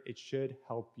accurate, it should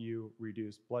help you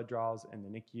reduce blood draws in the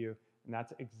NICU, and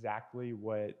that's exactly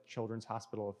what Children's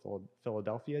Hospital of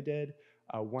Philadelphia did.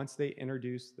 Once they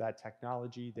introduced that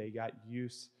technology, they got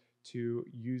used to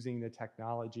using the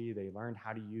technology, they learned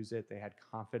how to use it, they had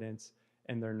confidence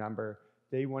in their number.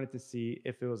 They wanted to see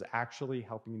if it was actually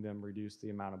helping them reduce the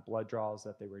amount of blood draws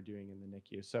that they were doing in the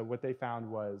NICU. So what they found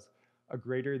was a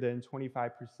greater than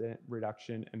 25%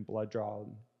 reduction in blood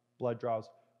draws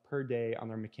per day on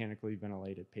their mechanically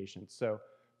ventilated patients. So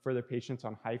for their patients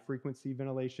on high frequency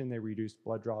ventilation, they reduced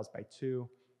blood draws by 2,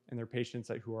 and their patients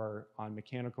who are on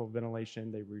mechanical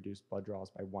ventilation, they reduced blood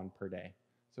draws by 1 per day.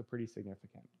 So pretty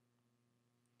significant.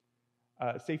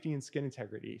 Safety and skin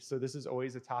integrity. So this is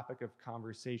always a topic of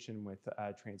conversation with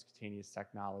transcutaneous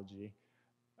technology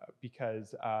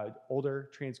because older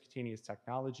transcutaneous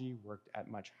technology worked at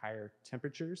much higher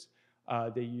temperatures.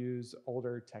 They use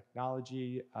older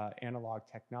technology, analog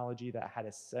technology that had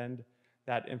to send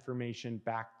that information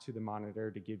back to the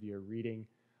monitor to give you a reading.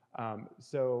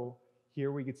 So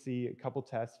here we could see a couple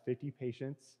tests, 50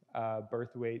 patients,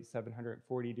 birth weight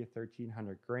 740 to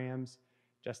 1,300 grams,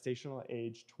 gestational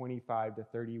age 25 to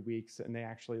 30 weeks, and they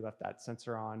actually left that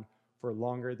sensor on for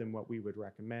longer than what we would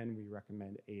recommend. We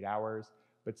recommend 8 hours,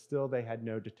 but still they had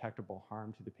no detectable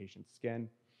harm to the patient's skin.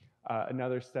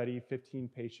 Another study, 15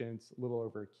 patients, a little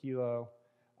over a kilo,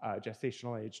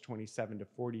 gestational age 27 to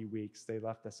 40 weeks. They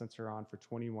left the sensor on for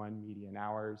 21 median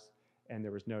hours, and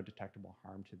there was no detectable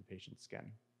harm to the patient's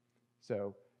skin.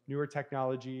 So newer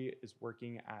technology is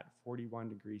working at 41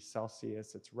 degrees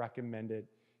Celsius. It's recommended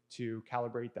to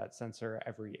calibrate that sensor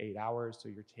every 8 hours. So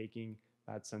you're taking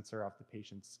that sensor off the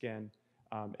patient's skin.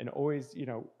 And always,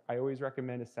 I always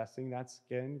recommend assessing that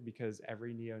skin because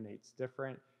every neonate's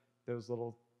different. Those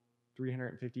little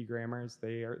 350 grammars,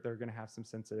 they're going to have some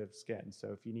sensitive skin. So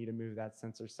if you need to move that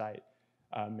sensor site,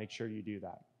 make sure you do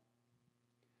that.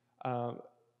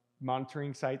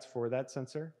 Monitoring sites for that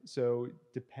sensor. So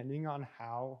depending on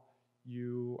how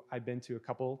I've been to a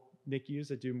couple NICUs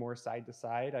that do more side to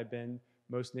side.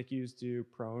 Most NICUs do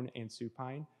prone and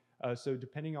supine. So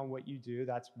depending on what you do,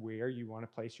 that's where you want to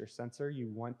place your sensor. You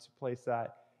want to place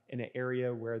that in an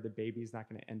area where the baby's not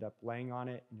going to end up laying on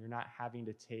it and you're not having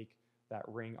to take that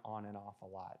ring on and off a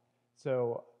lot.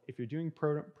 So if you're doing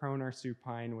prone or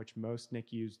supine, which most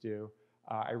NICUs do,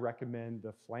 I recommend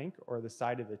the flank or the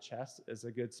side of the chest is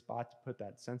a good spot to put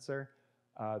that sensor.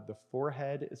 The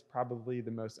forehead is probably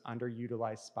the most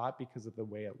underutilized spot because of the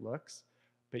way it looks,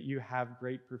 but you have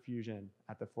great perfusion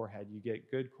at the forehead. You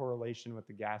get good correlation with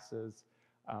the gases.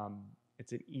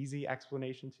 It's an easy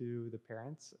explanation to the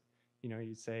parents.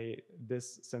 You say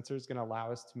this sensor is going to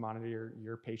allow us to monitor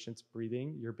your patient's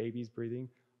breathing, your baby's breathing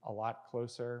a lot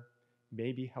closer,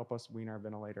 maybe help us wean our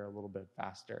ventilator a little bit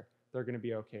faster. They're going to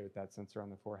be okay with that sensor on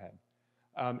the forehead.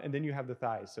 And then you have the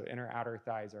thighs. So inner outer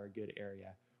thighs are a good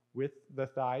area. With the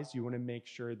thighs, you want to make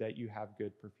sure that you have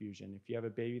good perfusion. If you have a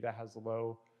baby that has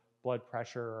low blood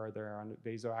pressure or they're on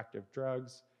vasoactive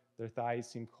drugs, their thighs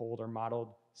seem cold or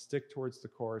mottled, stick towards the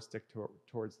core,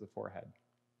 towards the forehead.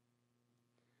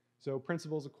 So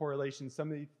principles of correlation,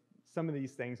 some of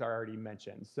these things are already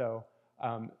mentioned. So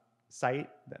site,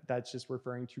 that's just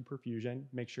referring to perfusion.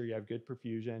 Make sure you have good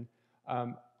perfusion.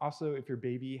 Also, if your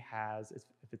baby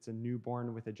if it's a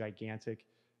newborn with a gigantic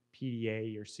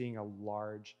PDA, you're seeing a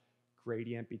large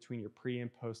gradient between your pre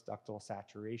and post ductal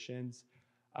saturations.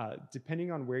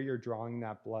 Depending on where you're drawing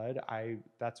that blood,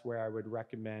 that's where I would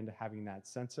recommend having that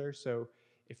sensor. So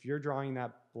if you're drawing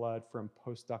that blood from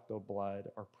post-ductal blood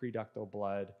or pre-ductal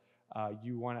blood,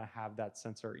 you want to have that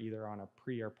sensor either on a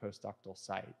pre or post-ductal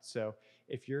site. So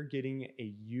if you're getting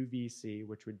a UVC,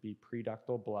 which would be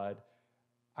pre-ductal blood,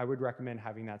 I would recommend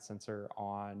having that sensor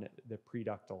on the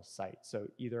pre-ductal site. So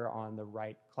either on the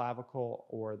right clavicle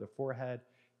or the forehead.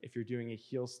 If you're doing a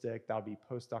heel stick, that'll be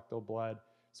post-ductal blood.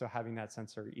 So having that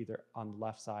sensor either on the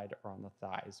left side or on the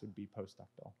thighs would be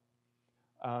post-ductal.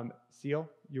 Seal,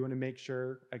 you want to make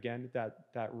sure, again,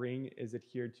 that ring is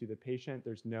adhered to the patient.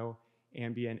 There's no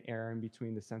ambient air in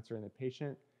between the sensor and the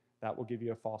patient. That will give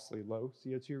you a falsely low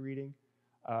CO2 reading.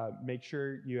 Make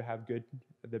sure you have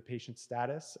the patient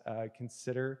status.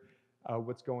 Consider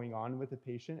what's going on with the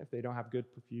patient. If they don't have good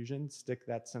perfusion, stick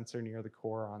that sensor near the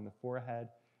core on the forehead.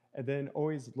 And then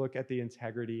always look at the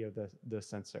integrity of the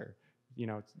sensor.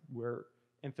 We're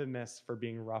infamous for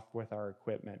being rough with our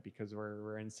equipment because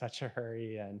we're in such a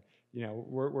hurry and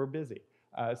we're busy.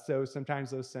 So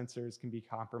sometimes those sensors can be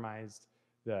compromised.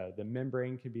 The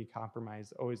membrane can be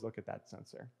compromised. Always look at that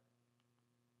sensor.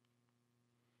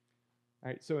 All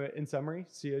right, so in summary,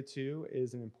 CO2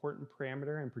 is an important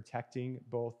parameter in protecting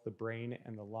both the brain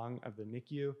and the lung of the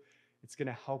NICU. It's going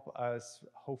to help us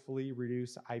hopefully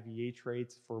reduce IVH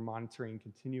rates for monitoring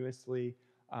continuously.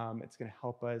 It's going to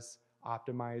help us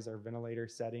optimize our ventilator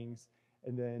settings.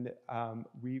 And then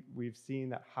we've seen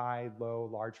that high, low,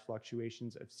 large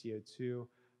fluctuations of CO2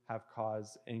 have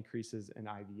caused increases in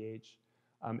IVH.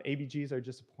 ABGs are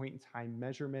just a point-in-time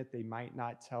measurement. They might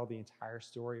not tell the entire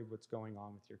story of what's going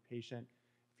on with your patient.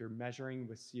 If you're measuring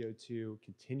with CO2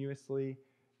 continuously,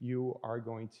 you are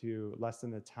going to lessen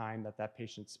the time that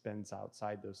patient spends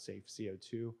outside those safe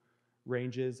CO2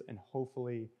 ranges and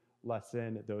hopefully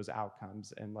lessen those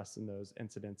outcomes and lessen those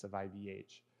incidents of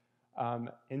IVH.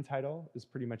 End-tidal is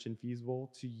pretty much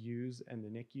infeasible to use in the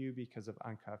NICU because of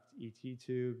uncuffed ET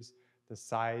tubes, the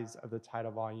size of the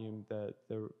tidal volume, the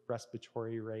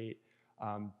respiratory rate,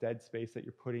 dead space that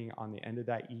you're putting on the end of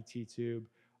that ET tube.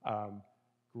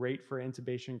 Great for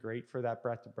intubation, great for that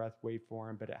breath-to-breath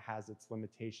waveform, but it has its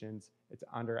limitations. It's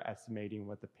underestimating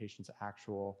what the patient's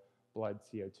actual blood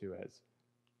CO2 is.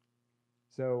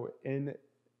 So in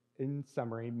in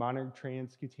summary, modern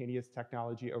transcutaneous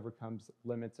technology overcomes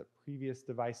limits of previous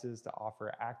devices to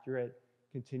offer accurate,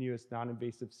 continuous,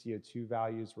 non-invasive CO2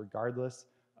 values regardless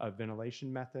of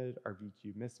ventilation method or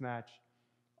VQ mismatch,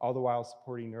 all the while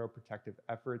supporting neuroprotective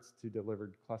efforts to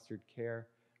deliver clustered care,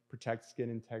 protect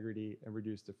skin integrity, and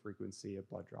reduce the frequency of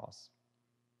blood draws.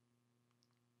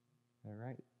 All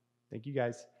right. Thank you,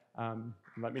 guys.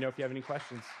 Let me know if you have any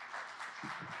questions.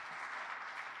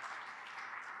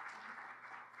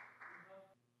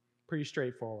 Pretty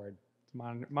straightforward.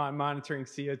 It's monitoring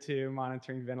CO2,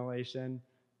 monitoring ventilation.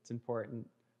 It's important.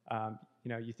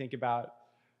 You think about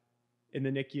in the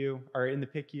NICU or in the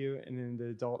PICU and in the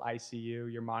adult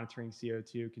ICU, you're monitoring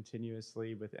CO2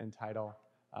 continuously with end-tidal.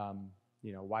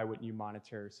 Why wouldn't you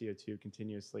monitor CO2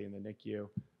 continuously in the NICU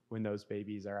when those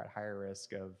babies are at higher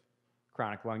risk of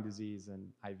chronic lung disease and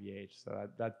IVH? So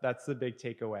that's the big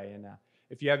takeaway. And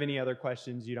if you have any other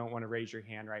questions, you don't want to raise your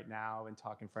hand right now and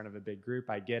talk in front of a big group.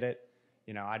 I get it.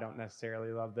 I don't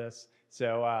necessarily love this.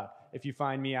 So if you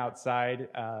find me outside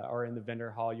or in the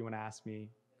vendor hall, you want to ask me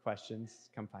questions,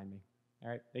 come find me. All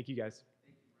right. Thank you, guys.